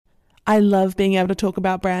I love being able to talk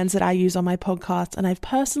about brands that I use on my podcast, and I've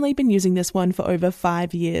personally been using this one for over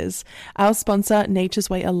 5 years. Our sponsor, Nature's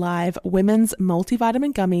Way Alive, women's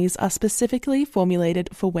multivitamin gummies are specifically formulated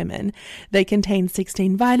for women. They contain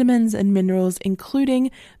 16 vitamins and minerals,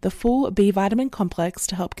 including the full B vitamin complex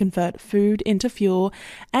to help convert food into fuel,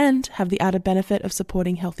 and have the added benefit of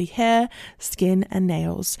supporting healthy hair, skin, and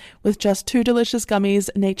nails. With just 2 delicious gummies,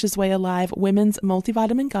 Nature's Way Alive women's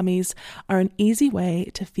multivitamin gummies are an easy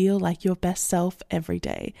way to feel like your best self every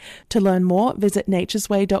day. To learn more, visit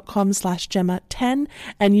naturesway.com/Gemma10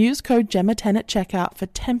 and use code Gemma10 at checkout for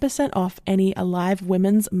 10% off any Alive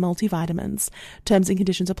women's multivitamins. Terms and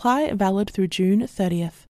conditions apply, valid through June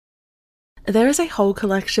 30th. There is a whole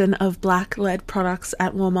collection of black-led products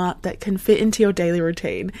at Walmart that can fit into your daily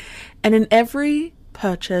routine, and in every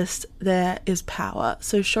purchase there is power.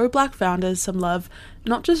 So show Black founders some love,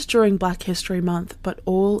 not just during Black History Month, but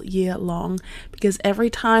all year long, because every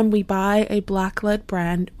time we buy a Black-led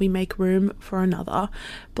brand, we make room for another.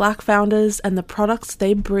 Black founders and the products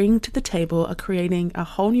they bring to the table are creating a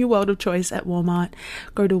whole new world of choice at Walmart.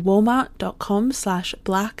 Go to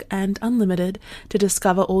walmart.com/blackandunlimited to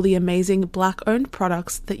discover all the amazing Black-owned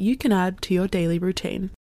products that you can add to your daily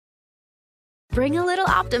routine. Bring a little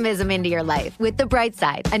optimism into your life with The Bright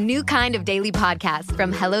Side, a new kind of daily podcast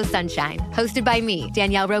from Hello Sunshine, hosted by me,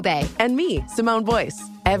 Danielle Robay. And me, Simone Boyce.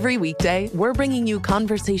 Every weekday, we're bringing you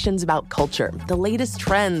conversations about culture, the latest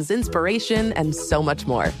trends, inspiration, and so much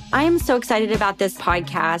more. I am so excited about this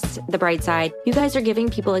podcast, The Bright Side. You guys are giving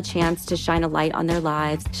people a chance to shine a light on their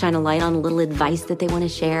lives, shine a light on a little advice that they want to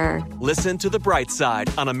share. Listen to The Bright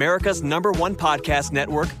Side on America's #1 podcast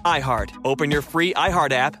network, iHeart. Open your free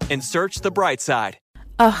iHeart app and search The Bright Side.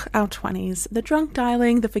 Ugh, our 20s. The drunk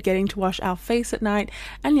dialing, the forgetting to wash our face at night,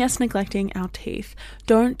 and yes, neglecting our teeth.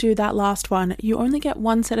 Don't do that last one. You only get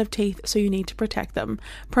one set of teeth, so you need to protect them.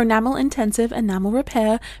 Pronamel Intensive Enamel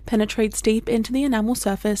Repair penetrates deep into the enamel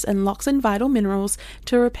surface and locks in vital minerals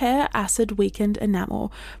to repair acid-weakened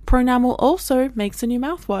enamel. Pronamel also makes a new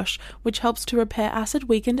mouthwash, which helps to repair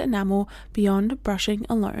acid-weakened enamel beyond brushing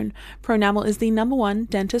alone. Pronamel is the #1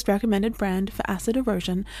 dentist-recommended brand for acid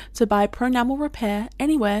erosion, so buy Pronamel Repair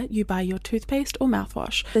anywhere you buy your toothpaste or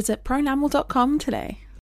mouthwash. Visit pronamel.com today.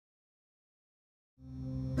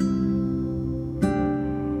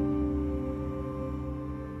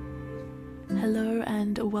 Hello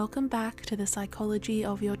and welcome back to the Psychology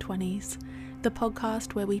of Your 20s, the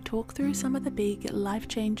podcast where we talk through some of the big life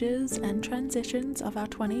changes and transitions of our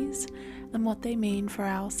 20s and what they mean for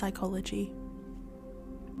our psychology.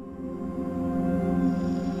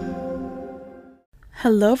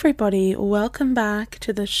 Hello everybody, welcome back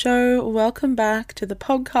to the show, welcome back to the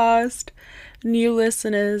podcast, new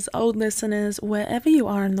listeners, old listeners, wherever you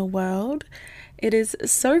are in the world. It is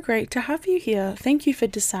so great to have you here. Thank you for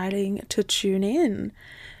deciding to tune in.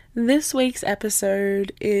 This week's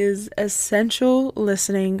episode is essential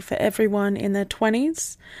listening for everyone in their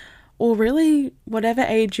 20s, or really whatever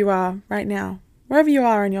age you are right now, wherever you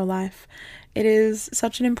are in your life. It is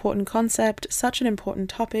such an important concept, such an important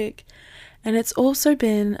topic. And it's also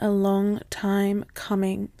been a long time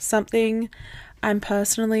coming, something I'm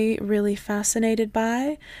personally really fascinated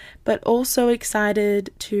by, but also excited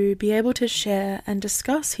to be able to share and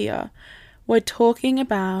discuss here. We're talking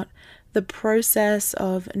about the process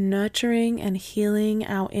of nurturing and healing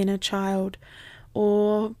our inner child,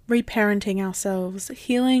 or reparenting ourselves,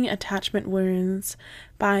 healing attachment wounds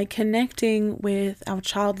by connecting with our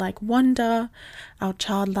childlike wonder, our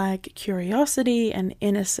childlike curiosity and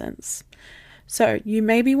innocence. So you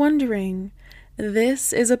may be wondering,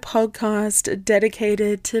 this is a podcast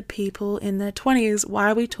dedicated to people in their 20s.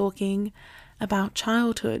 Why are we talking about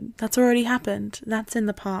childhood? That's already happened. That's in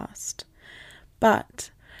the past.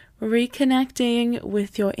 But reconnecting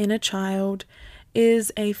with your inner child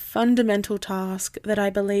is a fundamental task that I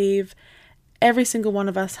believe every single one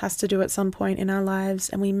of us has to do at some point in our lives,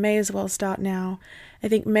 and we may as well start now. I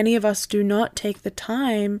think many of us do not take the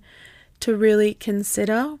time to really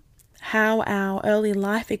consider how our early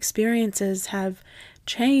life experiences have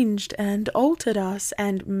changed and altered us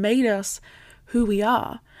and made us who we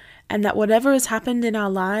are. And that whatever has happened in our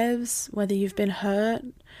lives, whether you've been hurt,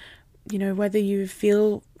 whether you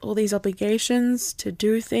feel all these obligations to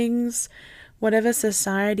do things, whatever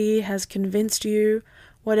society has convinced you,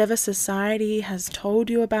 whatever society has told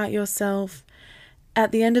you about yourself,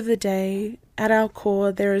 at the end of the day, at our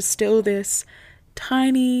core, there is still this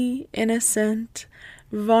tiny, innocent,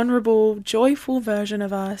 vulnerable, joyful version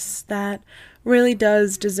of us that really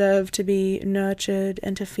does deserve to be nurtured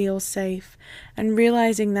and to feel safe. And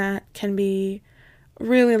realizing that can be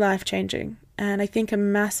really life-changing. And I think a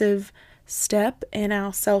massive step in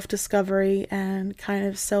our self-discovery and kind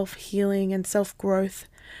of self-healing and self-growth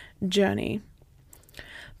journey.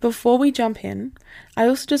 Before we jump in, I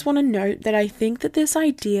also just want to note that I think that this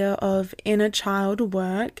idea of inner child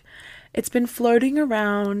work, it's been floating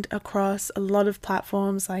around across a lot of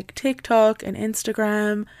platforms like TikTok and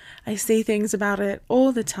Instagram. I see things about it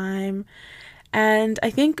all the time. And I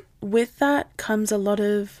think with that comes a lot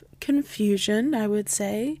of confusion, I would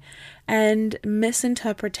say, and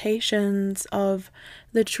misinterpretations of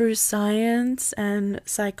the true science and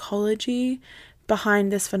psychology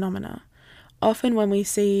behind this phenomena. Often when we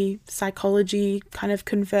see psychology kind of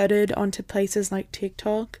converted onto places like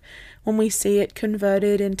TikTok, when we see it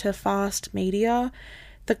converted into fast media,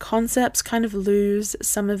 the concepts kind of lose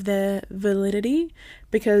some of their validity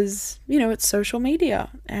because, it's social media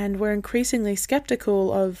and we're increasingly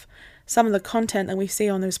skeptical of some of the content that we see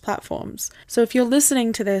on those platforms. So if you're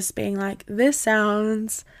listening to this being like, this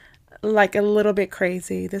sounds like a little bit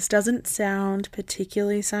crazy, this doesn't sound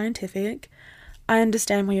particularly scientific, I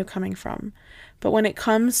understand where you're coming from. But when it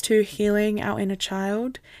comes to healing our inner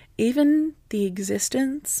child, even the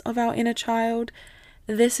existence of our inner child,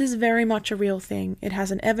 this is very much a real thing. It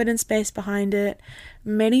has an evidence base behind it.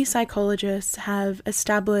 Many psychologists have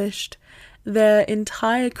established their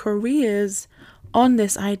entire careers on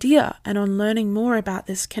this idea and on learning more about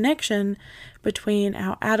this connection between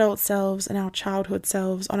our adult selves and our childhood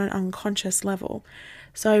selves on an unconscious level.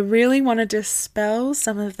 So I really want to dispel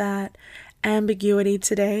some of that ambiguity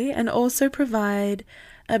today and also provide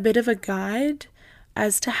a bit of a guide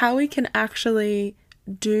as to how we can actually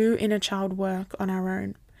do inner child work on our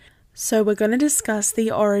own. So we're going to discuss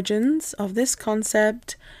the origins of this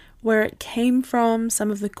concept, where it came from, some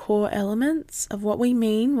of the core elements of what we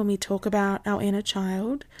mean when we talk about our inner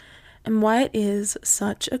child, and why it is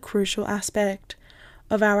such a crucial aspect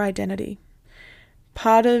of our identity.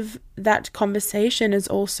 Part of that conversation is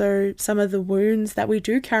also some of the wounds that we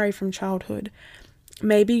do carry from childhood.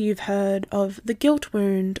 Maybe you've heard of the guilt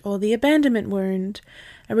wound or the abandonment wound.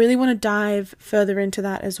 I really want to dive further into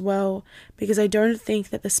that as well, because I don't think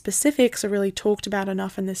that the specifics are really talked about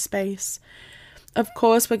enough in this space. Of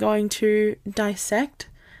course, we're going to dissect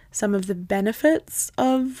some of the benefits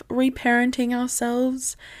of reparenting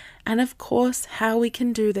ourselves, and of course, how we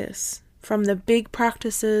can do this, from the big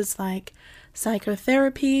practices like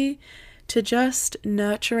psychotherapy to just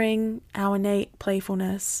nurturing our innate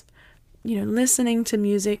playfulness, listening to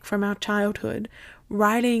music from our childhood,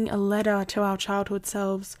 writing a letter to our childhood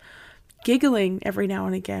selves, giggling every now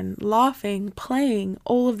and again, laughing, playing,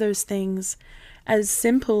 all of those things. As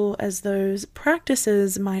simple as those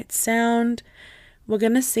practices might sound, we're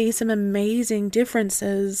going to see some amazing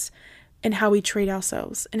differences in how we treat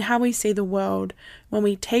ourselves and how we see the world when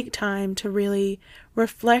we take time to really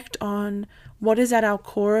reflect on what is at our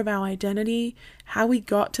core of our identity, how we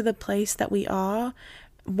got to the place that we are,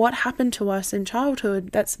 what happened to us in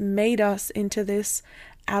childhood that's made us into this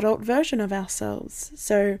adult version of ourselves.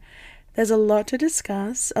 So there's a lot to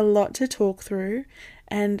discuss, a lot to talk through,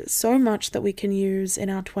 and so much that we can use in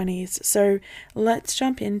our 20s. So let's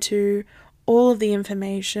jump into all of the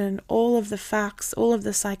information, all of the facts, all of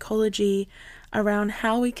the psychology around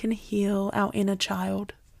how we can heal our inner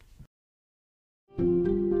child.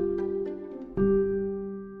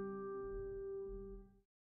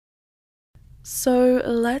 So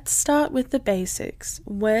let's start with the basics.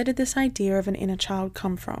 Where did this idea of an inner child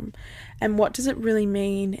come from? And what does it really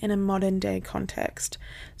mean in a modern day context?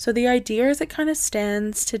 So the idea as it kind of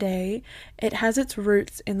stands today, it has its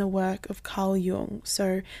roots in the work of Carl Jung.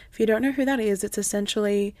 So if you don't know who that is, it's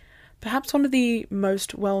essentially perhaps one of the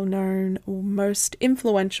most well-known or most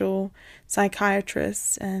influential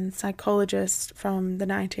psychiatrists and psychologists from the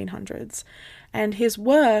 1900s. And his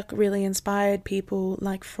work really inspired people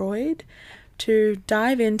like Freud to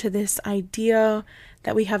dive into this idea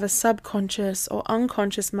that we have a subconscious or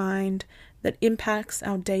unconscious mind that impacts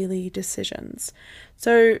our daily decisions.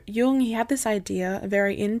 So Jung, he had this idea, a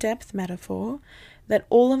very in-depth metaphor, that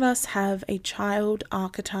all of us have a child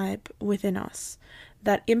archetype within us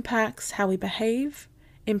that impacts how we behave,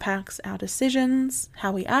 impacts our decisions,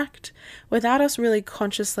 how we act, without us really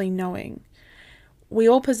consciously knowing. We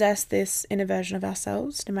all possess this inner version of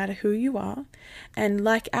ourselves, no matter who you are. And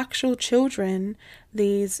like actual children,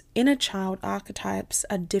 these inner child archetypes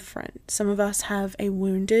are different. Some of us have a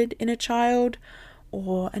wounded inner child,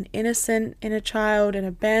 or an innocent inner child, an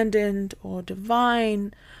abandoned or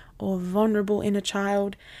divine or vulnerable inner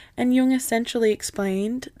child. And Jung essentially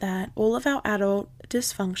explained that all of our adult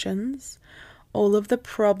dysfunctions, all of the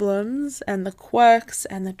problems and the quirks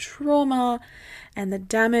and the trauma and the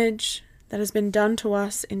damage that has been done to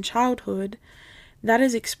us in childhood, that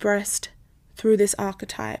is expressed through this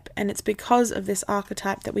archetype, and it's because of this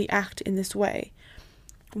archetype that we act in this way.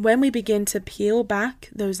 When we begin to peel back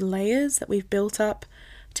those layers that we've built up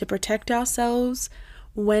to protect ourselves,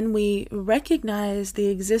 when we recognize the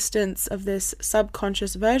existence of this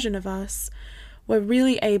subconscious version of us, we're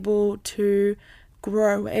really able to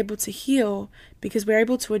grow, we're able to heal, because we're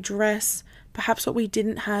able to address perhaps what we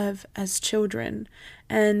didn't have as children,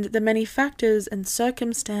 and the many factors and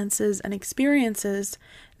circumstances and experiences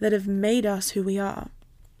that have made us who we are.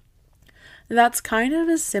 That's kind of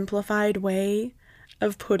a simplified way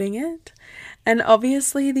of putting it, and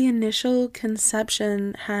obviously the initial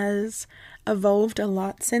conception has evolved a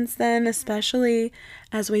lot since then, especially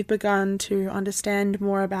as we've begun to understand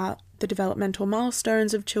more about the developmental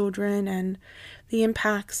milestones of children and the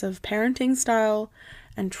impacts of parenting style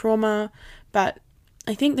and trauma. But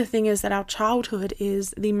I think the thing is that our childhood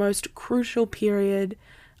is the most crucial period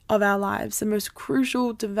of our lives, the most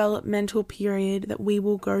crucial developmental period that we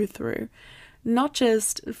will go through. Not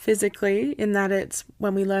just physically, in that it's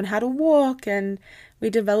when we learn how to walk and we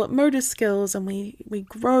develop motor skills and we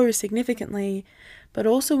grow significantly, but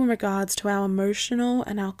also in regards to our emotional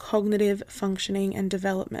and our cognitive functioning and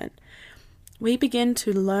development. We begin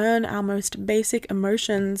to learn our most basic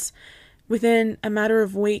emotions within a matter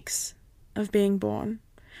of weeks of being born.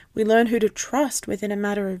 We learn who to trust within a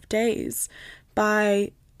matter of days.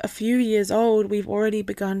 By a few years old, we've already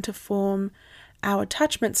begun to form our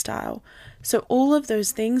attachment style. So all of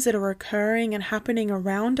those things that are occurring and happening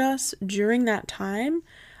around us during that time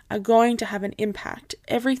are going to have an impact.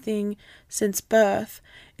 Everything since birth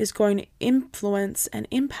is going to influence and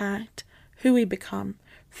impact who we become,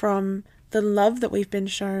 from the love that we've been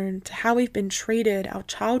shown to how we've been treated, our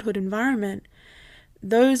childhood environment.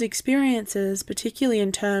 Those experiences, particularly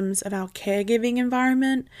in terms of our caregiving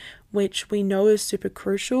environment, which we know is super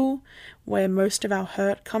crucial, where most of our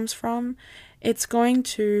hurt comes from, it's going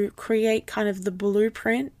to create kind of the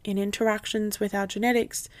blueprint in interactions with our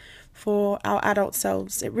genetics for our adult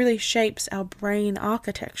selves. It really shapes our brain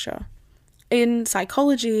architecture. In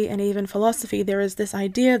psychology and even philosophy, there is this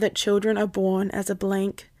idea that children are born as a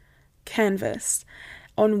blank canvas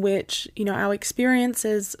on which, our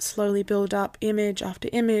experiences slowly build up image after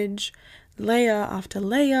image, layer after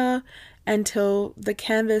layer, until the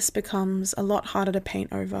canvas becomes a lot harder to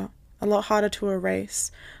paint over, a lot harder to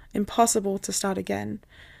erase, impossible to start again.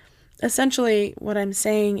 Essentially, what I'm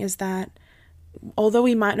saying is that although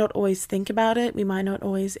we might not always think about it, we might not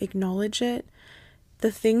always acknowledge it,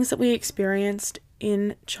 the things that we experienced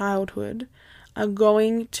in childhood are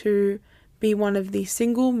going to be one of the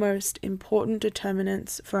single most important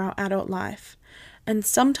determinants for our adult life. And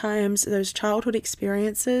sometimes those childhood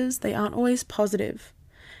experiences, they aren't always positive,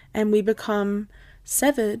 and we become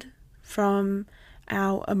severed from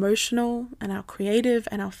our emotional and our creative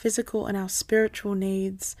and our physical and our spiritual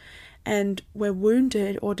needs, and we're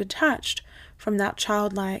wounded or detached from that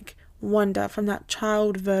childlike wonder, from that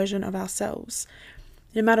child version of ourselves.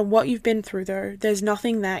 No matter what you've been through though, there's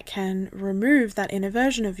nothing that can remove that inner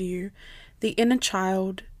version of you. The inner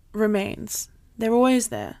child remains. They're always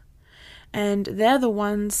there. And they're the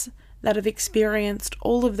ones that have experienced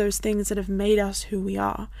all of those things that have made us who we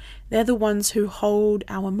are. They're the ones who hold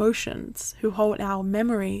our emotions, who hold our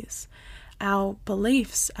memories, our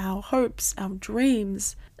beliefs, our hopes, our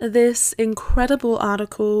dreams. This incredible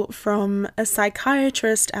article from a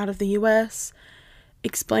psychiatrist out of the US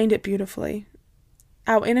explained it beautifully.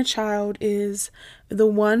 Our inner child is the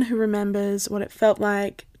one who remembers what it felt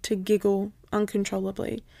like to giggle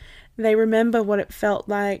uncontrollably. They remember what it felt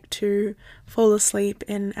like to fall asleep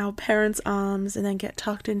in our parents' arms and then get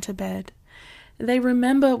tucked into bed. They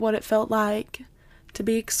remember what it felt like to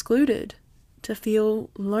be excluded, to feel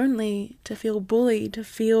lonely, to feel bullied, to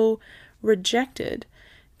feel rejected.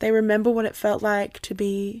 They remember what it felt like to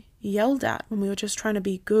be yelled at when we were just trying to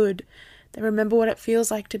be good. They remember what it feels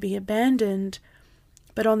like to be abandoned.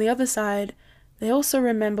 But on the other side, they also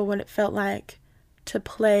remember what it felt like to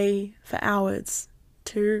play for hours,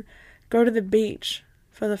 to go to the beach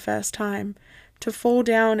for the first time, to fall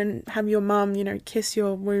down and have your mum, kiss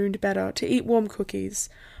your wound better, to eat warm cookies,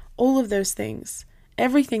 all of those things.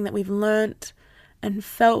 Everything that we've learnt and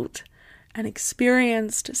felt and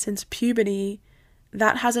experienced since puberty,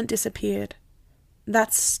 that hasn't disappeared.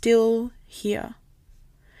 That's still here.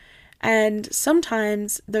 And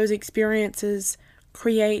sometimes those experiences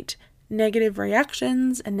create negative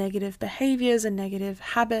reactions and negative behaviors and negative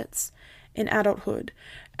habits in adulthood.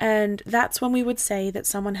 And that's when we would say that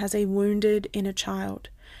someone has a wounded inner child.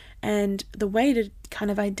 And the way to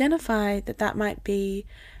kind of identify that that might be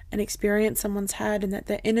an experience someone's had and that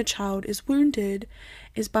their inner child is wounded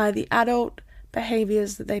is by the adult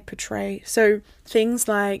behaviors that they portray. So things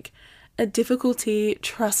like a difficulty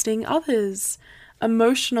trusting others,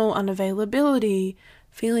 emotional unavailability,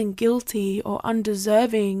 feeling guilty or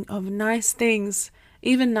undeserving of nice things,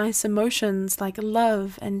 even nice emotions like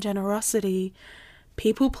love and generosity,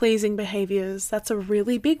 people-pleasing behaviors, that's a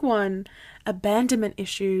really big one, abandonment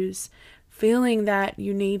issues, feeling that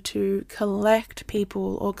you need to collect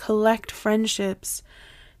people or collect friendships,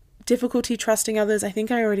 difficulty trusting others. I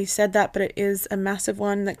think I already said that, but it is a massive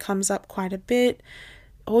one that comes up quite a bit.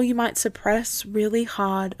 Or you might suppress really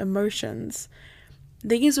hard emotions.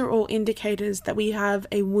 These are all indicators that we have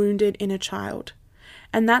a wounded inner child.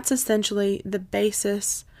 And that's essentially the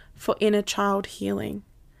basis for inner child healing.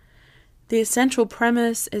 The essential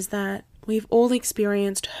premise is that we've all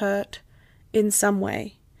experienced hurt in some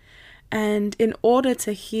way. And in order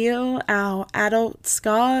to heal our adult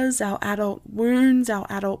scars, our adult wounds, our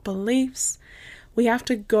adult beliefs, we have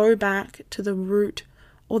to go back to the root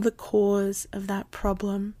or the cause of that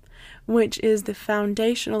problem, which is the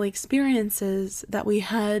foundational experiences that we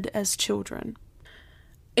had as children.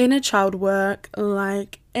 Inner child work,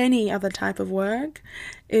 like any other type of work,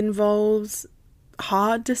 involves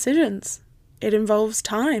hard decisions. It involves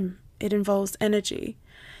time. It involves energy.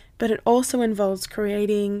 But it also involves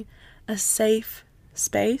creating a safe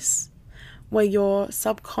space where your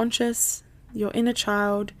subconscious, your inner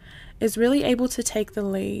child, is really able to take the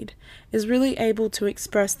lead, is really able to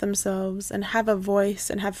express themselves and have a voice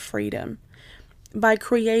and have freedom. By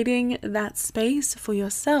creating that space for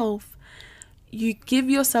yourself, you give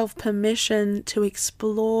yourself permission to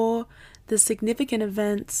explore the significant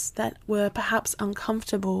events that were perhaps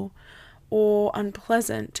uncomfortable or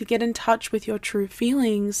unpleasant, to get in touch with your true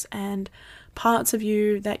feelings and parts of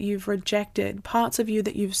you that you've rejected, parts of you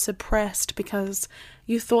that you've suppressed because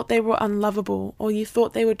you thought they were unlovable, or you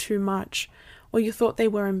thought they were too much, or you thought they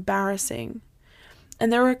were embarrassing.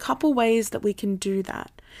 And there are a couple ways that we can do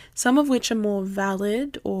that, some of which are more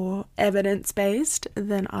valid or evidence-based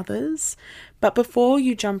than others. But before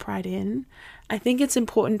you jump right in, I think it's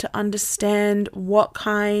important to understand what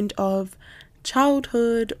kind of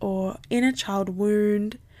childhood or inner child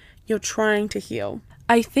wound you're trying to heal.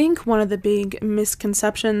 I think one of the big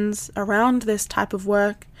misconceptions around this type of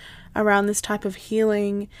work, around this type of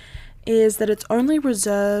healing, is that it's only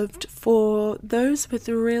reserved for those with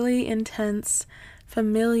really intense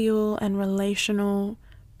familial and relational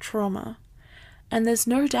trauma. And there's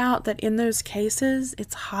no doubt that in those cases,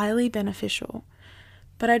 it's highly beneficial.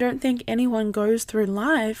 But I don't think anyone goes through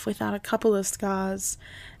life without a couple of scars,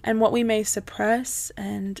 and what we may suppress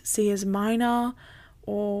and see as minor,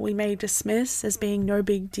 or we may dismiss as being no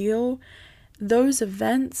big deal, those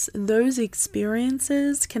events, those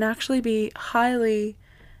experiences can actually be highly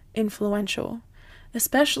influential,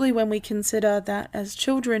 especially when we consider that as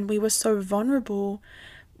children we were so vulnerable,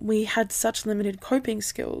 we had such limited coping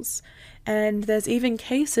skills, and there's even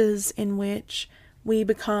cases in which we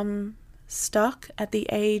become stuck at the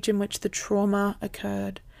age in which the trauma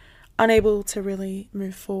occurred, unable to really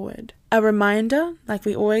move forward. A reminder, like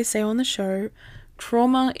we always say on the show,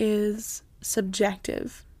 trauma is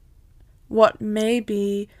subjective. What may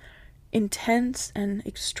be intense and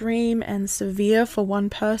extreme and severe for one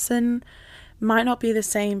person might not be the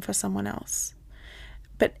same for someone else.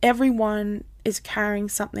 But everyone is carrying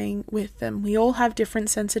something with them. We all have different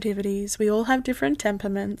sensitivities, we all have different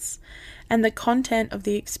temperaments, and the content of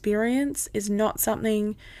the experience is not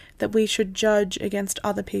something that we should judge against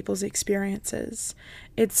other people's experiences.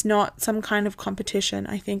 It's not some kind of competition.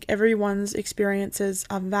 I think everyone's experiences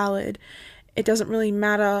are valid. It doesn't really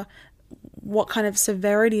matter what kind of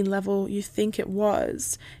severity level you think it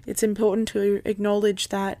was. It's important to acknowledge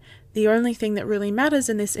that the only thing that really matters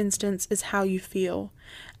in this instance is how you feel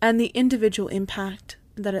and the individual impact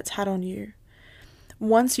that it's had on you.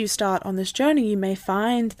 Once you start on this journey, you may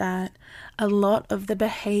find that a lot of the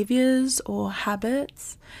behaviors or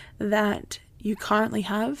habits that you currently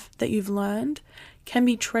have, that you've learned, can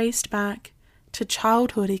be traced back to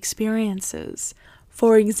childhood experiences.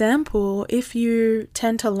 For example, if you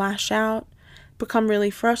tend to lash out, become really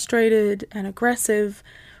frustrated and aggressive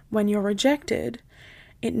when you're rejected,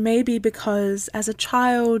 it may be because as a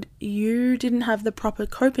child you didn't have the proper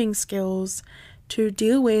coping skills to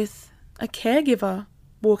deal with a caregiver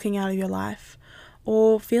walking out of your life,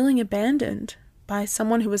 or feeling abandoned by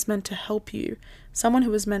someone who was meant to help you, someone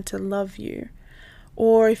who was meant to love you.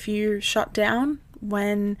 Or if you shut down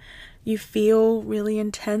when you feel really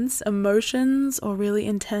intense emotions or really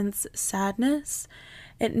intense sadness,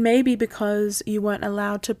 it may be because you weren't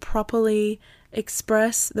allowed to properly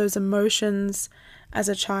express those emotions as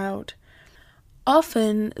a child.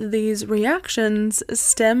 Often these reactions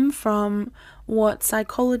stem from what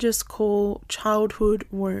psychologists call childhood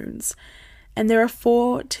wounds. And there are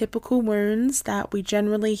 4 typical wounds that we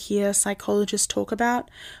generally hear psychologists talk about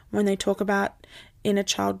when they talk about inner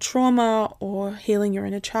child trauma or healing your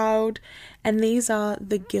inner child. And these are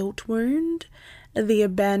the guilt wound, the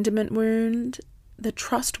abandonment wound, the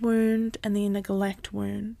trust wound, and the neglect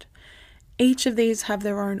wound. Each of these have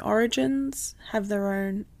their own origins, have their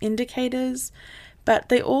own indicators, but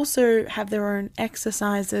they also have their own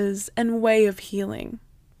exercises and way of healing.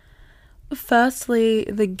 Firstly,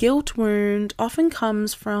 the guilt wound often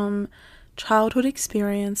comes from childhood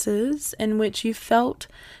experiences in which you felt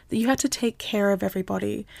that you had to take care of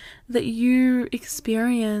everybody, that you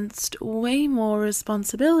experienced way more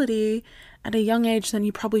responsibility at a young age than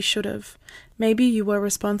you probably should have. Maybe you were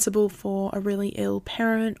responsible for a really ill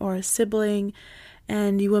parent or a sibling,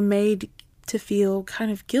 and you were made to feel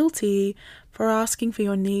kind of guilty for asking for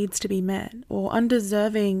your needs to be met, or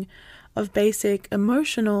undeserving of basic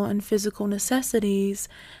emotional and physical necessities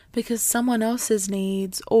because someone else's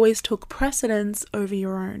needs always took precedence over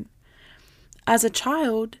your own. As a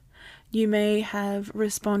child, you may have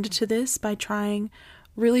responded to this by trying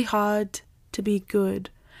really hard to be good,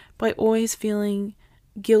 by always feeling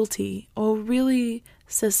guilty or really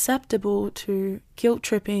susceptible to guilt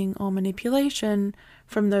tripping or manipulation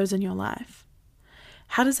from those in your life.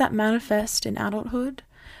 How does that manifest in adulthood?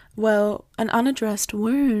 Well, an unaddressed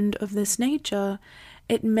wound of this nature,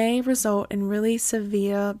 it may result in really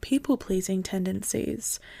severe people-pleasing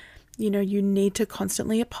tendencies. You need to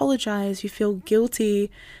constantly apologize. You feel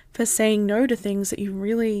guilty for saying no to things that you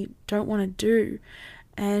really don't want to do.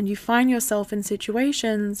 And you find yourself in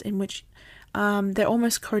situations in which they're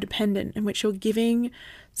almost codependent, in which you're giving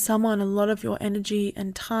someone a lot of your energy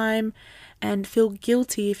and time and feel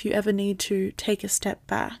guilty if you ever need to take a step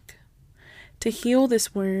back. To heal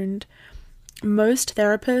this wound, most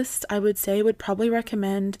therapists, I would say, would probably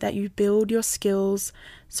recommend that you build your skills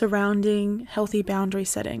surrounding healthy boundary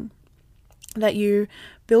setting, that you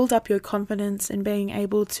build up your confidence in being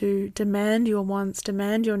able to demand your wants,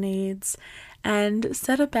 demand your needs, and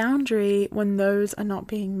set a boundary when those are not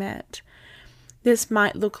being met. This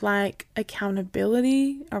might look like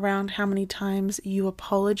accountability around how many times you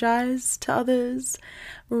apologize to others,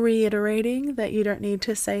 reiterating that you don't need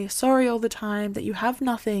to say sorry all the time, that you have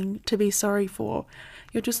nothing to be sorry for.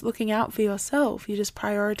 You're just looking out for yourself. You're just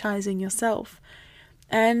prioritizing yourself.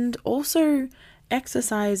 And also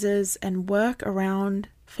exercises and work around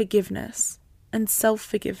forgiveness and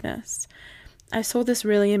self-forgiveness. I saw this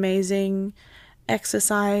really amazing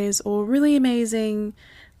exercise or really amazing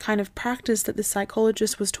kind of practice that the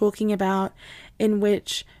psychologist was talking about, in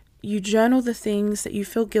which you journal the things that you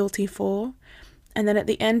feel guilty for, and then at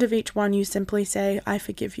the end of each one you simply say, I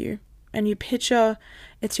forgive you. And you picture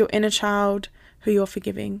it's your inner child who you're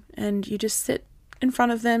forgiving, and you just sit in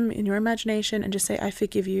front of them in your imagination and just say, I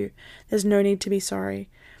forgive you. There's no need to be sorry.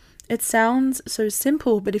 It sounds so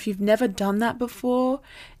simple, but if you've never done that before,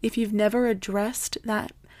 if you've never addressed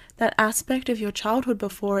that aspect of your childhood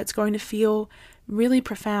before, it's going to feel really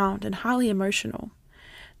profound and highly emotional.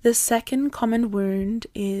 The second common wound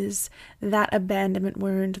is that abandonment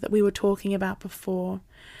wound that we were talking about before.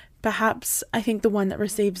 Perhaps, I think, the one that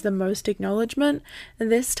receives the most acknowledgement.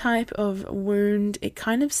 This type of wound, it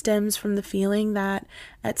kind of stems from the feeling that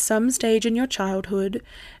at some stage in your childhood,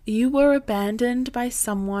 you were abandoned by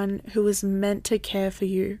someone who was meant to care for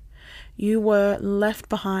you. You were left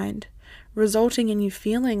behind, resulting in you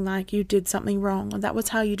feeling like you did something wrong, or that was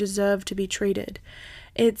how you deserved to be treated.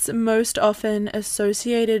 It's most often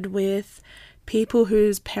associated with people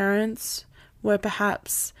whose parents were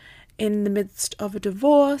perhaps in the midst of a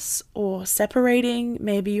divorce or separating.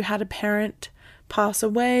 Maybe you had a parent pass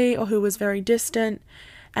away or who was very distant.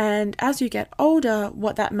 And as you get older,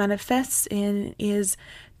 what that manifests in is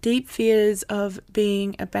deep fears of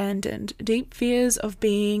being abandoned, deep fears of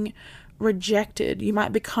being rejected. You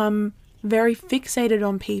might become very fixated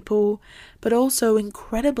on people, but also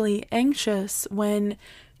incredibly anxious when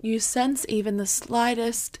you sense even the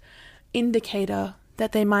slightest indicator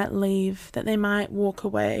that they might leave, that they might walk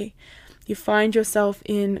away. You find yourself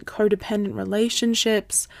in codependent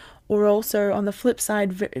relationships, or also on the flip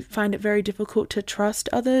side, find it very difficult to trust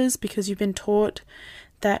others because you've been taught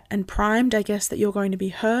that, and primed, I guess, that you're going to be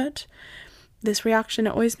hurt. This reaction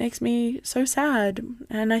always makes me so sad.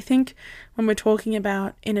 And I think when we're talking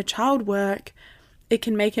about inner child work, it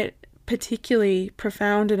can make it particularly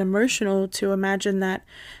profound and emotional to imagine that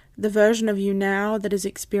the version of you now that is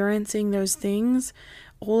experiencing those things,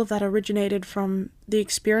 all of that originated from the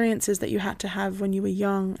experiences that you had to have when you were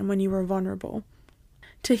young and when you were vulnerable.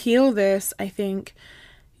 To heal this, I think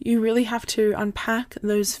You really have to unpack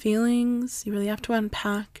those feelings. You really have to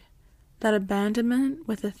unpack that abandonment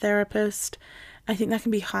with a therapist. I think that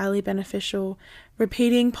can be highly beneficial.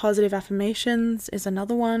 Repeating positive affirmations is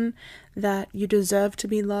another one, that you deserve to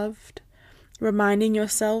be loved. Reminding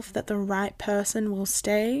yourself that the right person will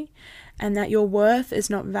stay and that your worth is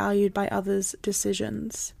not valued by others'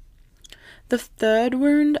 decisions. The third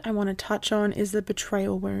wound I want to touch on is the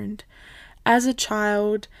betrayal wound. As a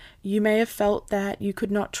child, you may have felt that you could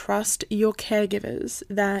not trust your caregivers,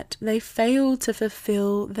 that they failed to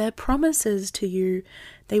fulfill their promises to you.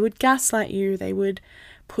 They would gaslight you, they would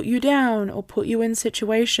put you down or put you in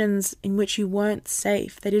situations in which you weren't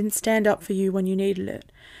safe. They didn't stand up for you when you needed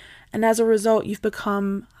it. And as a result, you've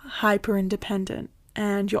become hyper independent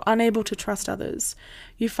and you're unable to trust others.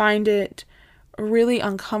 You find it really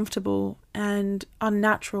uncomfortable and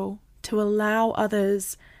unnatural to allow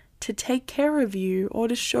others to take care of you or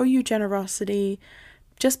to show you generosity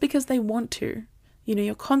just because they want to.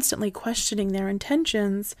 You're constantly questioning their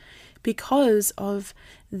intentions because of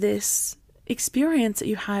this experience that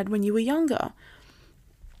you had when you were younger.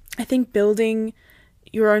 I think building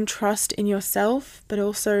your own trust in yourself, but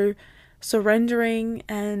also surrendering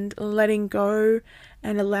and letting go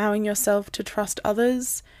and allowing yourself to trust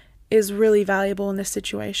others is really valuable in this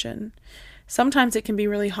situation. Sometimes it can be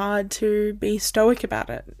really hard to be stoic about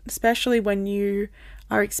it, especially when you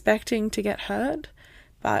are expecting to get hurt.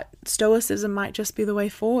 But stoicism might just be the way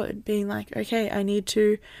forward, being like, okay, I need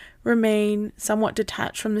to remain somewhat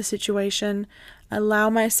detached from the situation, allow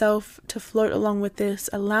myself to float along with this,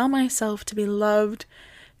 allow myself to be loved,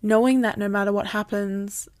 knowing that no matter what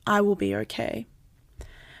happens, I will be okay.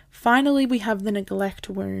 Finally, we have the neglect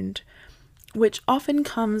wound, which often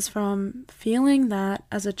comes from feeling that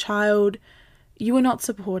as a child, you were not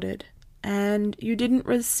supported and you didn't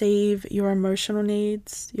receive your emotional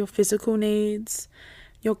needs, your physical needs,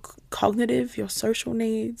 your cognitive, your social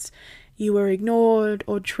needs. You were ignored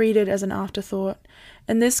or treated as an afterthought.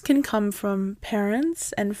 And this can come from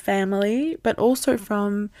parents and family, but also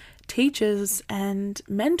from teachers and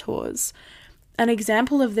mentors. An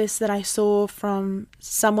example of this that I saw from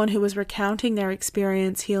someone who was recounting their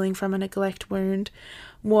experience healing from a neglect wound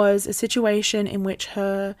was a situation in which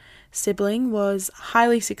her sibling was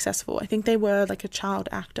highly successful. I think they were like a child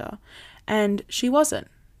actor, and she wasn't.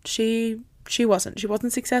 She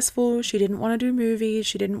wasn't successful. She didn't want to do movies.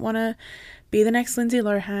 She didn't want to be the next Lindsay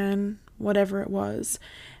Lohan, whatever it was.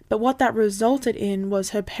 But what that resulted in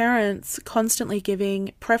was her parents constantly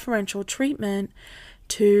giving preferential treatment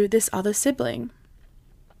to this other sibling.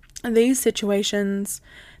 And these situations,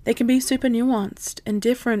 they can be super nuanced and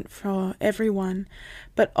different for everyone,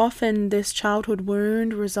 but often this childhood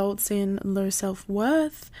wound results in low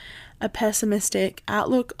self-worth, a pessimistic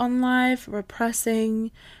outlook on life,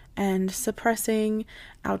 repressing and suppressing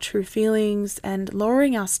our true feelings and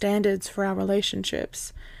lowering our standards for our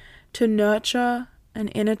relationships. To nurture an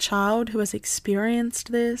inner child who has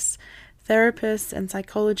experienced this, therapists and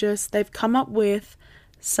psychologists, they've come up with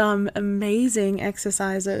some amazing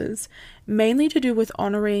exercises, mainly to do with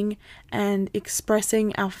honoring and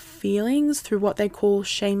expressing our feelings through what they call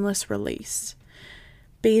shameless release.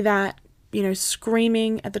 Be that,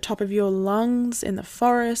 screaming at the top of your lungs in the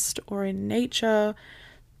forest or in nature,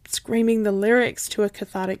 screaming the lyrics to a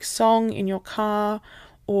cathartic song in your car,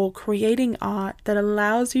 or creating art that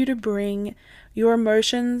allows you to bring your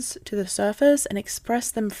emotions to the surface and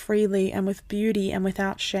express them freely and with beauty and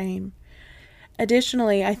without shame.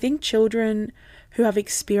 Additionally, I think children who have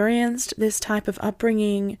experienced this type of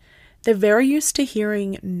upbringing, they're very used to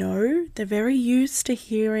hearing no. They're very used to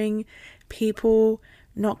hearing people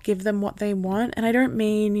not give them what they want. And I don't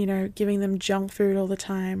mean, giving them junk food all the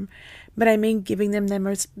time, but I mean giving them their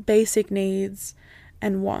most basic needs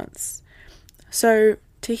and wants. So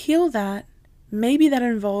to heal that, maybe that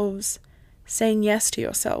involves saying yes to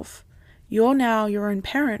yourself. You're now your own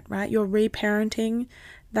parent, right? You're reparenting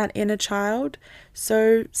that inner child.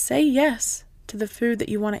 So say yes to the food that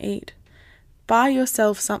you want to eat. Buy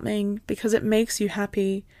yourself something because it makes you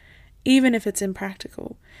happy, even if it's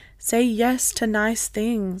impractical. Say yes to nice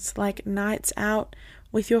things like nights out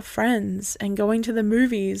with your friends and going to the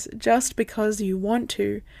movies just because you want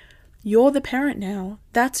to. You're the parent now.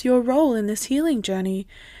 That's your role in this healing journey.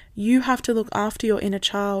 You have to look after your inner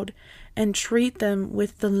child and treat them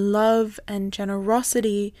with the love and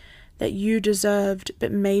generosity that you deserved,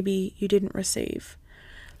 but maybe you didn't receive.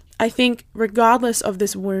 I think regardless of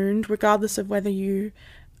this wound, regardless of whether you,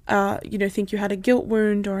 think you had a guilt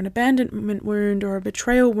wound or an abandonment wound or a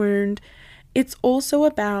betrayal wound, it's also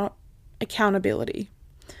about accountability.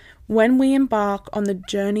 When we embark on the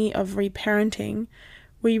journey of reparenting,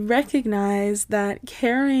 we recognize that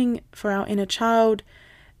caring for our inner child,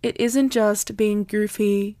 it isn't just being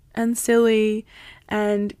goofy and silly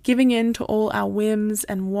and giving in to all our whims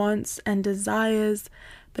and wants and desires,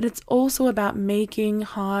 but it's also about making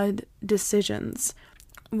hard decisions.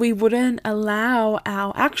 We wouldn't allow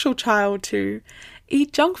our actual child to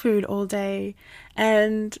eat junk food all day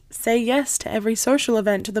and say yes to every social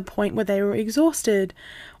event to the point where they were exhausted,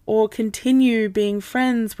 or continue being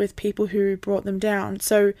friends with people who brought them down.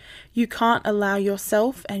 So you can't allow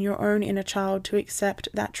yourself and your own inner child to accept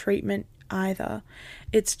that treatment either.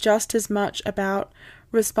 It's just as much about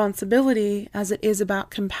responsibility as it is about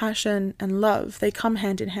compassion and love. They come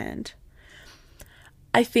hand in hand.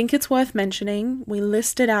 I think it's worth mentioning, we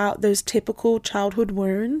listed out those typical childhood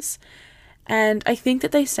wounds, and I think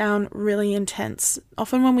that they sound really intense.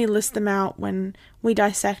 Often when we list them out, when we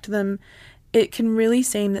dissect them, it can really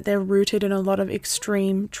seem that they're rooted in a lot of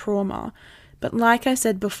extreme trauma. But like I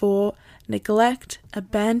said before, neglect,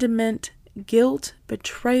 abandonment, guilt,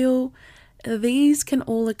 betrayal, these can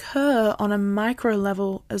all occur on a micro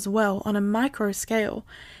level as well, on a micro scale,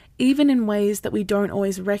 even in ways that we don't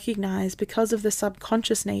always recognize because of the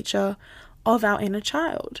subconscious nature of our inner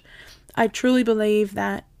child. I truly believe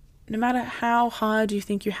that no matter how hard you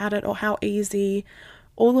think you had it or how easy,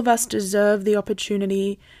 all of us deserve the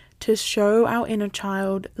opportunity to show our inner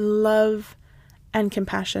child love and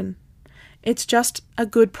compassion. It's just a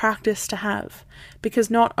good practice to have,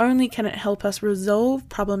 because not only can it help us resolve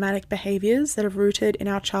problematic behaviors that are rooted in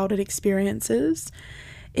our childhood experiences,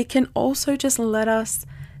 it can also just let us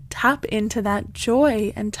tap into that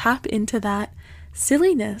joy and tap into that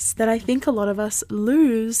silliness that I think a lot of us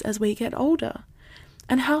lose as we get older.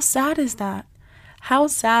 And how sad is that? How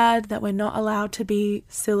sad that we're not allowed to be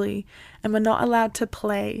silly and we're not allowed to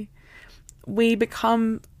play. We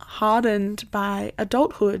become hardened by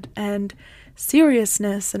adulthood and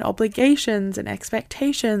seriousness and obligations and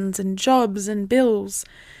expectations and jobs and bills.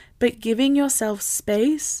 But giving yourself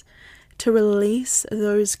space to release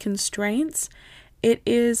those constraints, it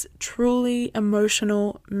is truly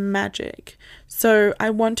emotional magic. So I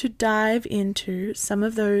want to dive into some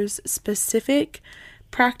of those specific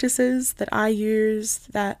practices that I use,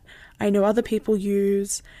 that I know other people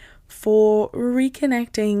use, for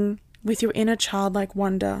reconnecting with your inner childlike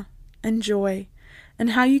wonder and joy,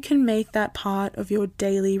 and how you can make that part of your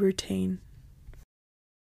daily routine.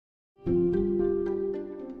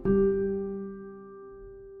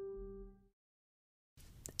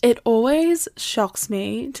 It always shocks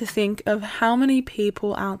me to think of how many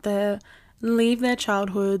people out there leave their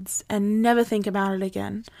childhoods and never think about it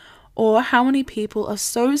again, or how many people are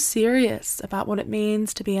so serious about what it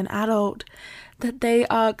means to be an adult that they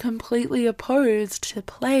are completely opposed to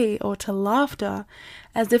play or to laughter,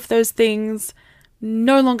 as if those things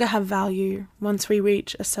no longer have value once we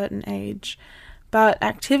reach a certain age. But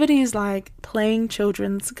activities like playing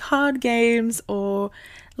children's card games or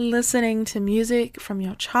listening to music from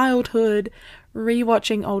your childhood,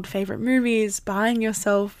 rewatching old favorite movies, buying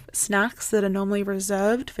yourself snacks that are normally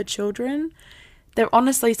reserved for children, they're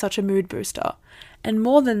honestly such a mood booster. And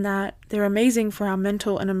more than that, they're amazing for our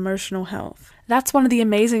mental and emotional health. That's one of the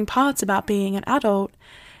amazing parts about being an adult,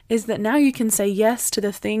 is that now you can say yes to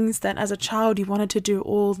the things that as a child you wanted to do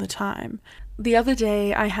all the time. The other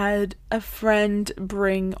day I had a friend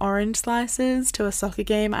bring orange slices to a soccer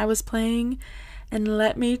game I was playing, and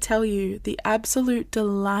let me tell you, the absolute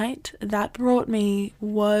delight that brought me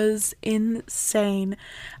was insane.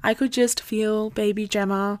 I could just feel baby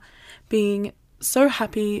Gemma being so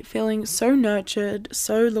happy, feeling so nurtured,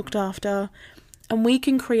 so looked after, and we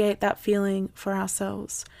can create that feeling for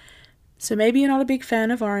ourselves. So maybe you're not a big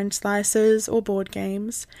fan of orange slices or board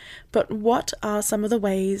games, but what are some of the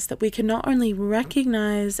ways that we can not only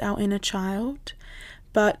recognize our inner child,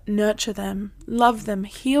 but nurture them, love them,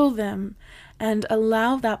 heal them, and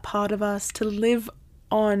allow that part of us to live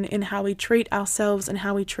on in how we treat ourselves and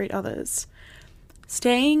how we treat others?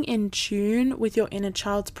 Staying in tune with your inner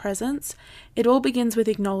child's presence, it all begins with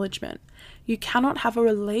acknowledgement. You cannot have a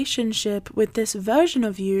relationship with this version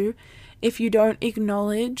of you if you don't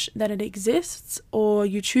acknowledge that it exists, or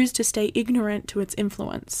you choose to stay ignorant to its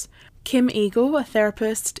influence. Kim Eagle, a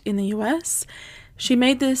therapist in the US, she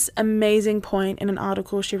made this amazing point in an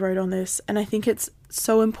article she wrote on this, and I think it's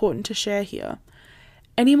so important to share here.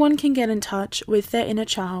 Anyone can get in touch with their inner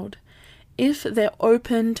child if they're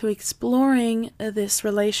open to exploring this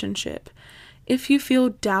relationship. If you feel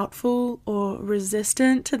doubtful or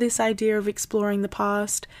resistant to this idea of exploring the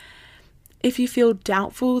past, if you feel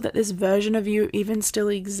doubtful that this version of you even still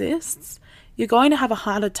exists, you're going to have a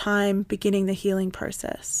harder time beginning the healing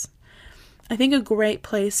process. I think a great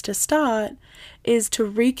place to start is to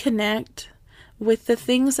reconnect with the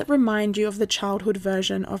things that remind you of the childhood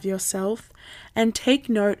version of yourself and take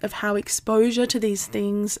note of how exposure to these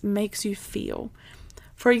things makes you feel.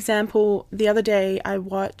 For example, the other day I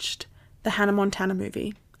watched the Hannah Montana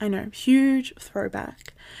movie. I know, huge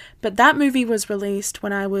throwback. But that movie was released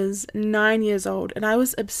when I was 9 years old and I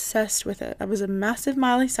was obsessed with it. I was a massive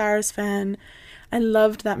Miley Cyrus fan. I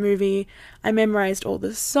loved that movie. I memorized all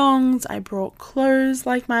the songs. I brought clothes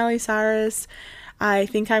like Miley Cyrus. I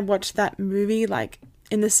think I watched that movie like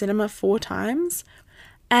in the cinema 4 times.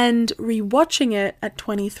 And rewatching it at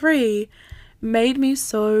 23 made me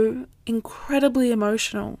so incredibly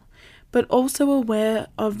emotional, but also aware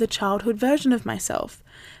of the childhood version of myself.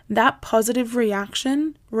 That positive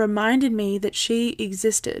reaction reminded me that she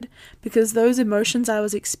existed because those emotions I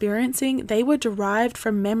was experiencing, they were derived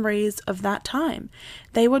from memories of that time.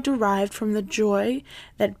 They were derived from the joy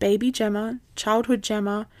that baby Gemma, childhood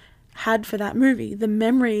Gemma, had for that movie, the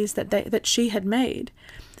memories that she had made.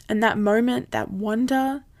 And that moment, that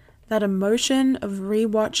wonder, that emotion of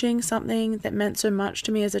rewatching something that meant so much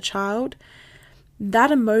to me as a child,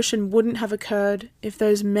 that emotion wouldn't have occurred if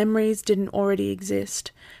those memories didn't already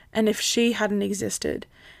exist, and if she hadn't existed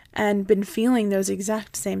and been feeling those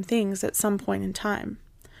exact same things at some point in time.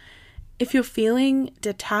 If you're feeling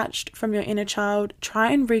detached from your inner child,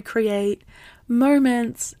 try and recreate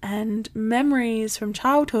moments and memories from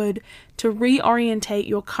childhood to reorientate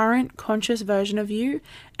your current conscious version of you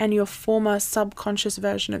and your former subconscious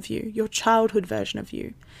version of you, your childhood version of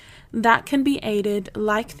you. That can be aided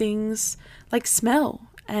like things like smell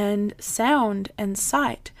and sound and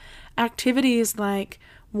sight, activities like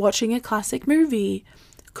watching a classic movie,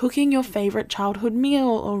 cooking your favorite childhood meal,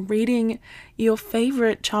 or reading your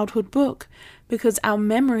favorite childhood book, because our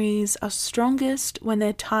memories are strongest when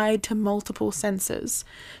they're tied to multiple senses.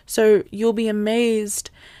 So you'll be amazed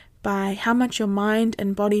by how much your mind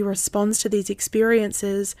and body responds to these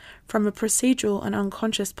experiences from a procedural and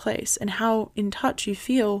unconscious place, and how in touch you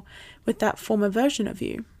feel with that former version of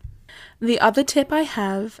you. The other tip I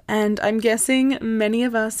have, and I'm guessing many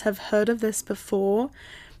of us have heard of this before,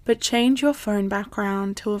 but change your phone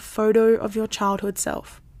background to a photo of your childhood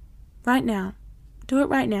self. Right now. Do it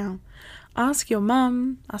right now. Ask your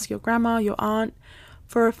mum, ask your grandma, your aunt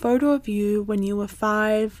for a photo of you when you were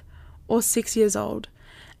 5 or 6 years old,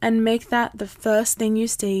 and make that the first thing you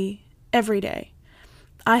see every day.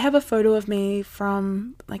 I have a photo of me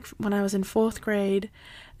from like when I was in 4th grade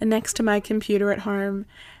next to my computer at home,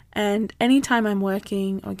 and anytime I'm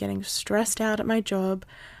working or getting stressed out at my job,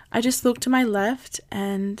 I just look to my left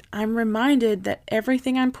and I'm reminded that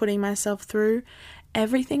everything I'm putting myself through,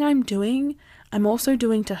 everything I'm doing, I'm also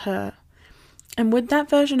doing to her. And would that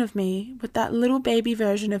version of me, would that little baby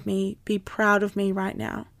version of me be proud of me right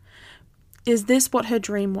now? Is this what her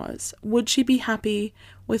dream was? Would she be happy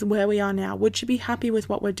with where we are now? Would she be happy with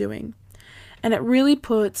what we're doing? And it really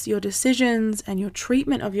puts your decisions and your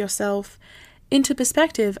treatment of yourself into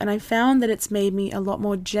perspective, and I found that it's made me a lot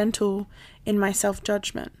more gentle in my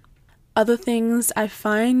self-judgment. Other things I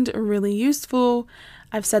find really useful,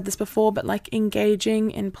 I've said this before, but like engaging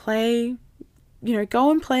in play,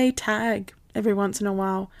 go and play tag every once in a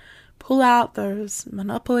while. Pull out those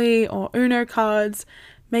Monopoly or Uno cards,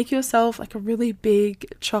 make yourself like a really big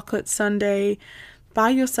chocolate sundae, buy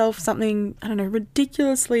yourself something,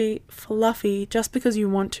 ridiculously fluffy just because you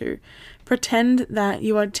want to. Pretend that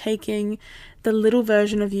you are taking the little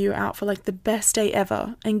version of you out for like the best day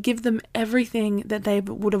ever and give them everything that they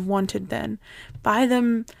would have wanted then. Buy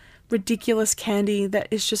them ridiculous candy that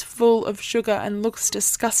is just full of sugar and looks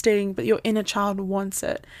disgusting, but your inner child wants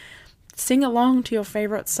it. Sing along to your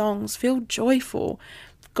favorite songs. Feel joyful.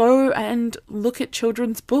 Go and look at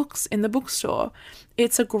children's books in the bookstore.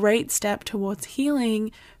 It's a great step towards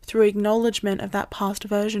healing through acknowledgement of that past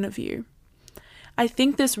version of you. I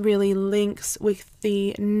think this really links with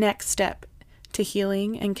the next step to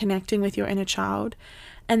healing and connecting with your inner child,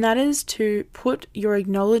 and that is to put your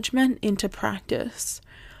acknowledgement into practice.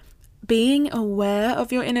 Being aware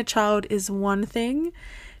of your inner child is one thing.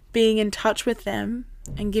 Being in touch with them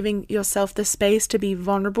and giving yourself the space to be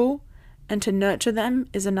vulnerable and to nurture them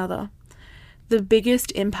is another. The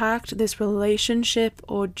biggest impact this relationship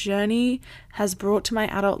or journey has brought to my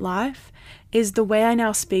adult life is the way I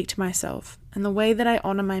now speak to myself and the way that I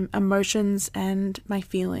honor my emotions and my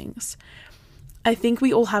feelings. I think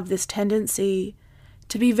we all have this tendency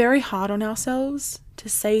to be very hard on ourselves, to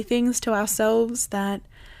say things to ourselves that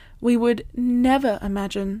we would never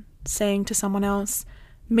imagine saying to someone else,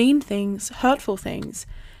 mean things, hurtful things.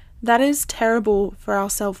 That is terrible for our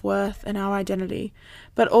self-worth and our identity,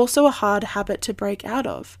 but also a hard habit to break out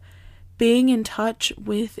of. Being in touch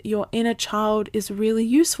with your inner child is really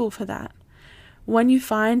useful for that. When you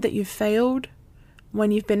find that you've failed,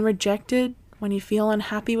 when you've been rejected, when you feel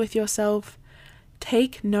unhappy with yourself,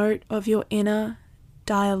 take note of your inner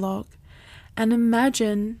dialogue and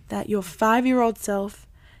imagine that your 5-year-old self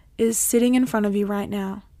is sitting in front of you right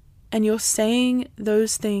now and you're saying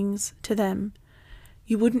those things to them.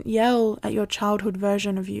 You wouldn't yell at your childhood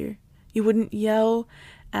version of you. You wouldn't yell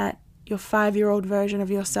at your 5-year-old version of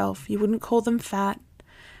yourself. You wouldn't call them fat.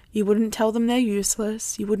 You wouldn't tell them they're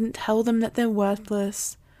useless. You wouldn't tell them that they're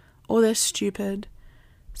worthless or they're stupid.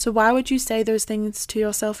 So why would you say those things to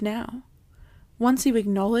yourself now? Once you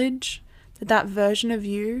acknowledge that that version of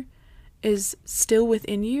you is still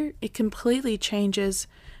within you, it completely changes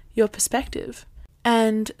your perspective.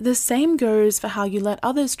 And the same goes for how you let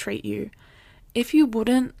others treat you. If you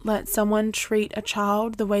wouldn't let someone treat a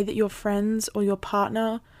child the way that your friends or your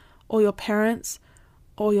partner or your parents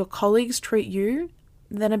or your colleagues treat you,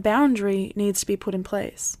 then a boundary needs to be put in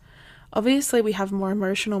place. Obviously, we have more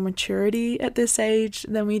emotional maturity at this age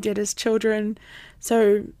than we did as children,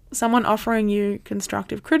 so someone offering you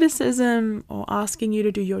constructive criticism or asking you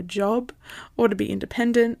to do your job or to be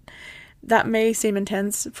independent, that may seem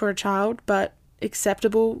intense for a child, but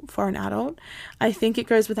acceptable for an adult. I think it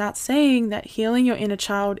goes without saying that healing your inner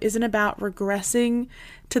child isn't about regressing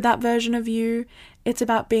to that version of you. It's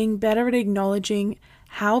about being better at acknowledging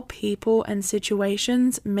how people and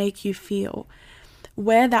situations make you feel,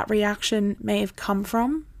 where that reaction may have come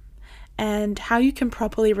from, and how you can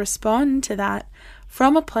properly respond to that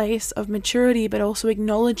from a place of maturity, but also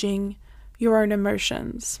acknowledging your own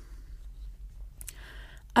emotions.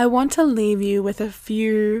 I want to leave you with a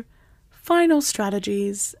few final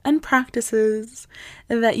strategies and practices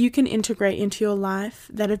that you can integrate into your life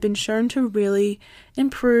that have been shown to really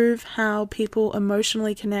improve how people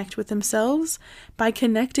emotionally connect with themselves by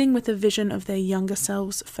connecting with the vision of their younger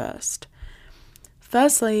selves first.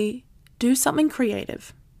 Firstly, do something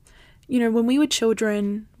creative. When we were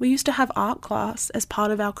children, we used to have art class as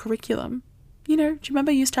part of our curriculum. Do you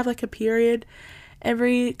remember you used to have like a period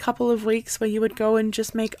every couple of weeks where you would go and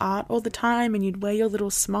just make art all the time and you'd wear your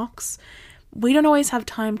little smocks? We don't always have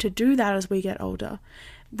time to do that as we get older.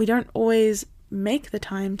 We don't always make the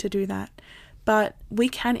time to do that, but we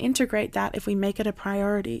can integrate that if we make it a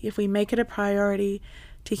priority. If we make it a priority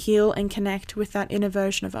to heal and connect with that inner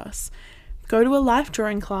version of us. Go to a life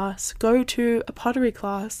drawing class, go to a pottery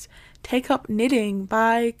class, take up knitting,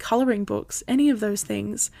 buy coloring books, any of those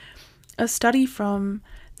things. A study from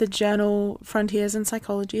the journal Frontiers in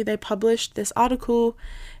Psychology, they published this article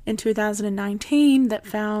in 2019 that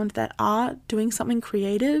found that art, doing something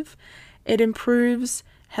creative, it improves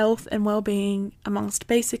health and well-being amongst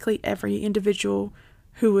basically every individual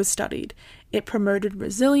who was studied. It promoted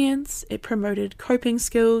resilience, it promoted coping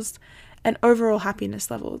skills, and overall happiness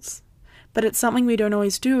levels. But it's something we don't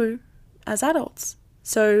always do as adults.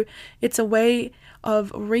 So it's a way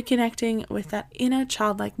of reconnecting with that inner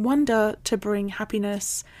childlike wonder to bring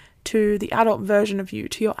happiness to the adult version of you,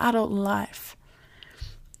 to your adult life.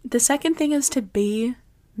 The second thing is to be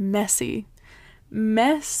messy.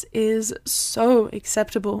 Mess is so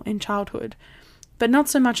acceptable in childhood, but not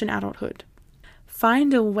so much in adulthood.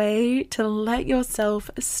 Find a way to let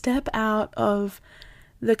yourself step out of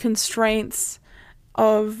the constraints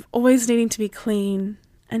of always needing to be clean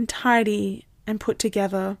and tidy and put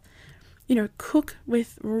together. Cook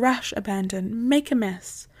with rash abandon, make a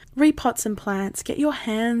mess, repot some plants, get your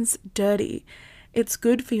hands dirty. It's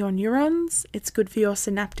good for your neurons, it's good for your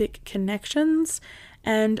synaptic connections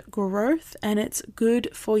and growth, and it's good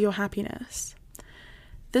for your happiness.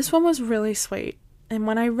 This one was really sweet, and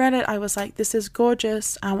when I read it, I was like, this is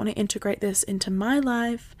gorgeous. I want to integrate this into my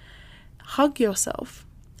life. Hug yourself.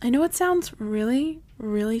 I know it sounds really,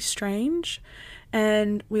 really strange,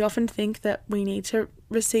 and we often think that we need to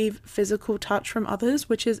receive physical touch from others,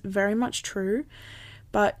 which is very much true,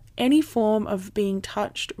 but any form of being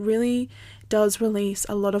touched really does release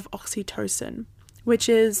a lot of oxytocin, which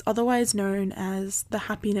is otherwise known as the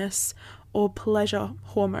happiness or pleasure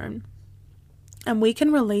hormone. And we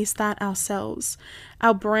can release that ourselves.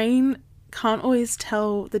 Our brain can't always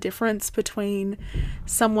tell the difference between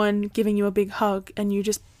someone giving you a big hug and you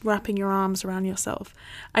just wrapping your arms around yourself.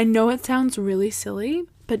 I know it sounds really silly,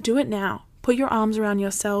 but do it now. Put your arms around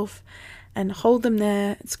yourself and hold them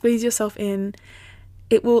there, squeeze yourself in.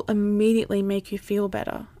 It will immediately make you feel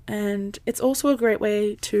better. And it's also a great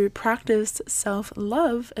way to practice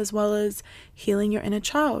self-love as well as healing your inner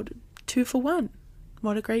child. 2 for 1.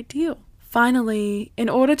 What a great deal. Finally, in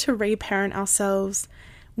order to reparent ourselves,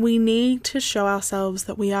 we need to show ourselves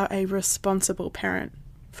that we are a responsible parent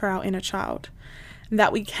for our inner child.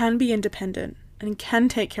 that we can be independent and can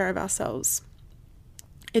take care of ourselves.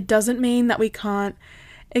 It doesn't mean that we can't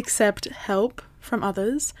accept help from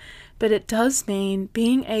others, but it does mean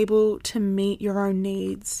being able to meet your own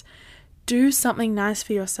needs. Do something nice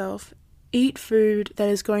for yourself. Eat food that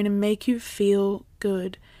is going to make you feel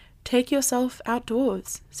good. Take yourself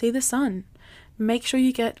outdoors. See the sun. Make sure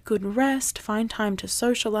you get good rest. Find time to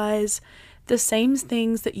socialize. The same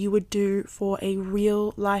things that you would do for a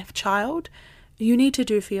real life child, you need to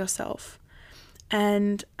do for yourself.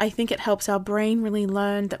 And I think it helps our brain really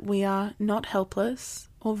learn that we are not helpless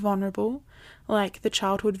or vulnerable, like the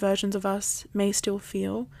childhood versions of us may still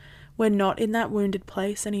feel. We're not in that wounded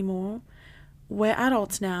place anymore. We're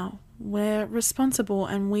adults now. We're responsible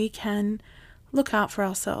and we can look out for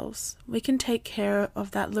ourselves. We can take care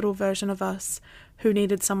of that little version of us who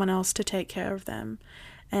needed someone else to take care of them.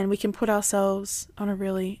 And we can put ourselves on a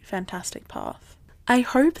really fantastic path. I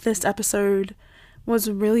hope this episode was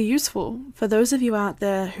really useful for those of you out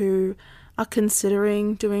there who are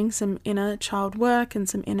considering doing some inner child work and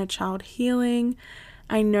some inner child healing.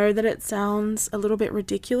 I know that it sounds a little bit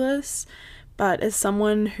ridiculous, but as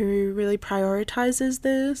someone who really prioritizes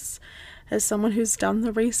this, as someone who's done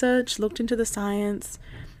the research, looked into the science,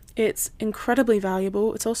 it's incredibly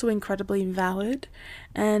valuable. It's also incredibly valid,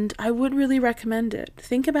 and I would really recommend it.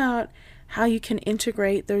 Think about how you can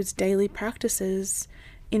integrate those daily practices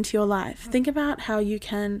into your life. Think about how you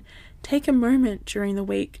can take a moment during the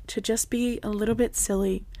week to just be a little bit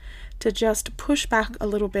silly, to just push back a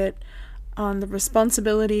little bit on the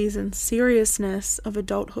responsibilities and seriousness of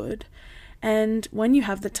adulthood. And when you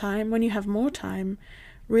have the time, when you have more time,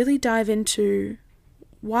 really dive into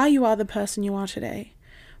why you are the person you are today.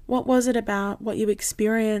 What was it about what you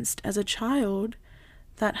experienced as a child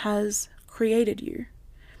that has created you?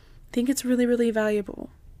 I think it's really, really valuable.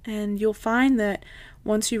 And you'll find that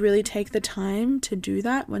once you really take the time to do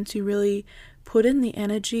that, once you really put in the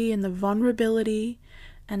energy and the vulnerability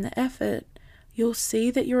and the effort, you'll see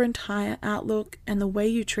that your entire outlook and the way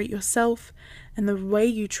you treat yourself and the way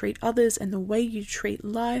you treat others and the way you treat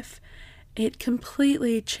life, it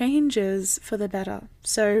completely changes for the better.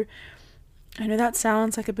 So I know that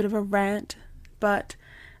sounds like a bit of a rant, but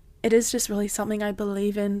it is just really something I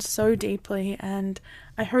believe in so deeply, and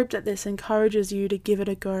I hope that this encourages you to give it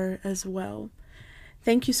a go as well.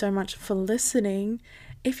 Thank you so much for listening.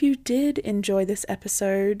 If you did enjoy this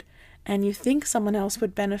episode and you think someone else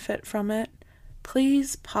would benefit from it,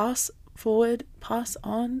 please pass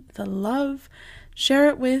on the love. Share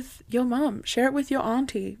it with your mom, share it with your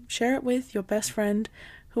auntie, share it with your best friend,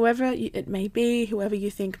 whoever it may be, whoever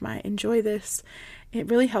you think might enjoy this. It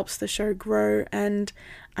really helps the show grow, and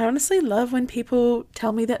I honestly love when people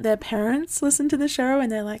tell me that their parents listen to the show and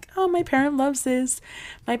they're like, oh, my parent loves this.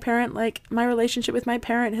 My relationship with my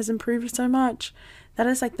parent has improved so much. That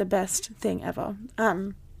is like the best thing ever.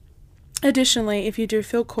 Additionally, if you do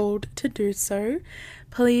feel called to do so,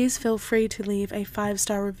 please feel free to leave a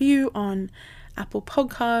 5-star review on Apple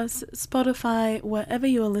Podcasts, Spotify, wherever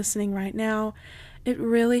you are listening right now. It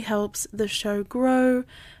really helps the show grow.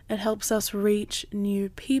 It helps us reach new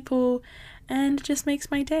people and just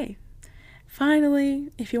makes my day.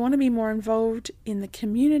 Finally, if you want to be more involved in the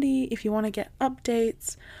community, if you want to get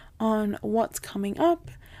updates on what's coming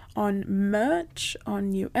up, on merch,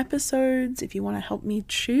 on new episodes, if you want to help me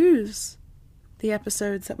choose the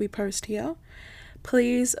episodes that we post here,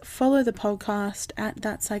 please follow the podcast at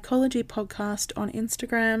That Psychology Podcast on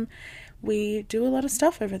Instagram. We do a lot of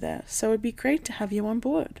stuff over there, so it'd be great to have you on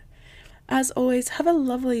board. As always, have a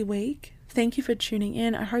lovely week. Thank you for tuning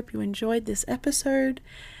in. I hope you enjoyed this episode,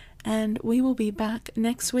 and we will be back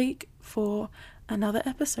next week for another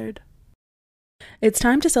episode. It's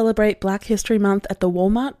time to celebrate Black History Month at the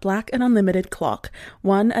Walmart Black and Unlimited Clock,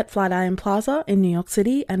 one at Flatiron Plaza in New York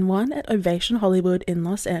City and one at Ovation Hollywood in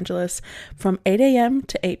Los Angeles, from 8 a.m.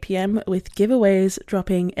 to 8 p.m. with giveaways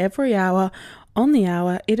dropping every hour. On the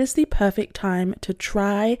hour, it is the perfect time to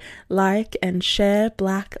try, like, and share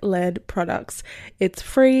Black-led products. It's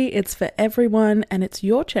free, it's for everyone, and it's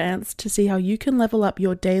your chance to see how you can level up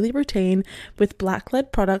your daily routine with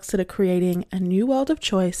Black-led products that are creating a new world of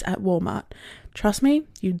choice at Walmart. Trust me,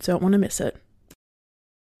 you don't want to miss it.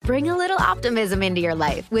 Bring a little optimism into your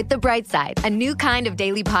life with The Bright Side, a new kind of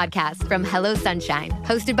daily podcast from Hello Sunshine,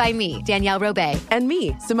 hosted by me, Danielle Robay. And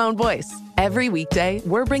me, Simone Boyce. Every weekday,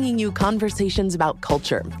 we're bringing you conversations about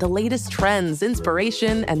culture, the latest trends,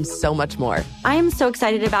 inspiration, and so much more. I am so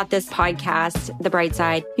excited about this podcast, The Bright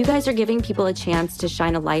Side. You guys are giving people a chance to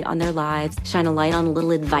shine a light on their lives, shine a light on a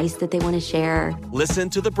little advice that they want to share. Listen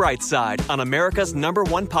to The Bright Side on America's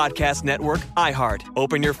 #1 podcast network, iHeart.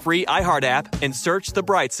 Open your free iHeart app and search The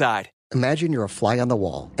Bright Side. Imagine you're a fly on the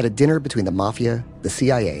wall at a dinner between the mafia, the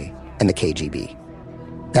CIA, and the KGB.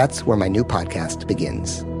 That's where my new podcast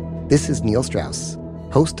begins. This is Neil Strauss,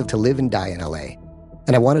 host of To Live and Die in LA,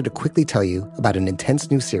 and I wanted to quickly tell you about an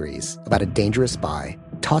intense new series about a dangerous spy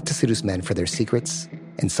taught to seduce men for their secrets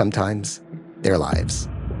and sometimes their lives.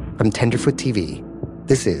 From Tenderfoot TV,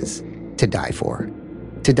 this is To Die For.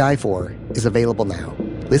 To Die For is available now.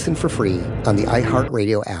 Listen for free on the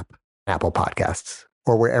iHeartRadio app, Apple Podcasts,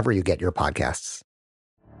 or wherever you get your podcasts.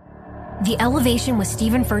 The Elevation with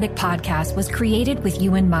Stephen Furtick podcast was created with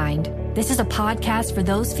you in mind. This is a podcast for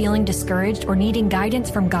those feeling discouraged or needing guidance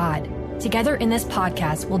from God. Together in this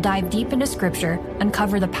podcast, we'll dive deep into Scripture,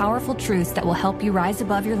 uncover the powerful truths that will help you rise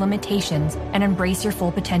above your limitations and embrace your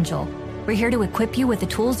full potential. We're here to equip you with the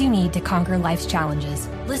tools you need to conquer life's challenges.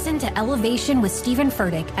 Listen to Elevation with Stephen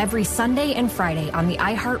Furtick every Sunday and Friday on the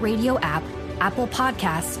iHeartRadio app, Apple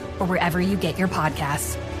Podcasts, or wherever you get your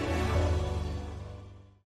podcasts.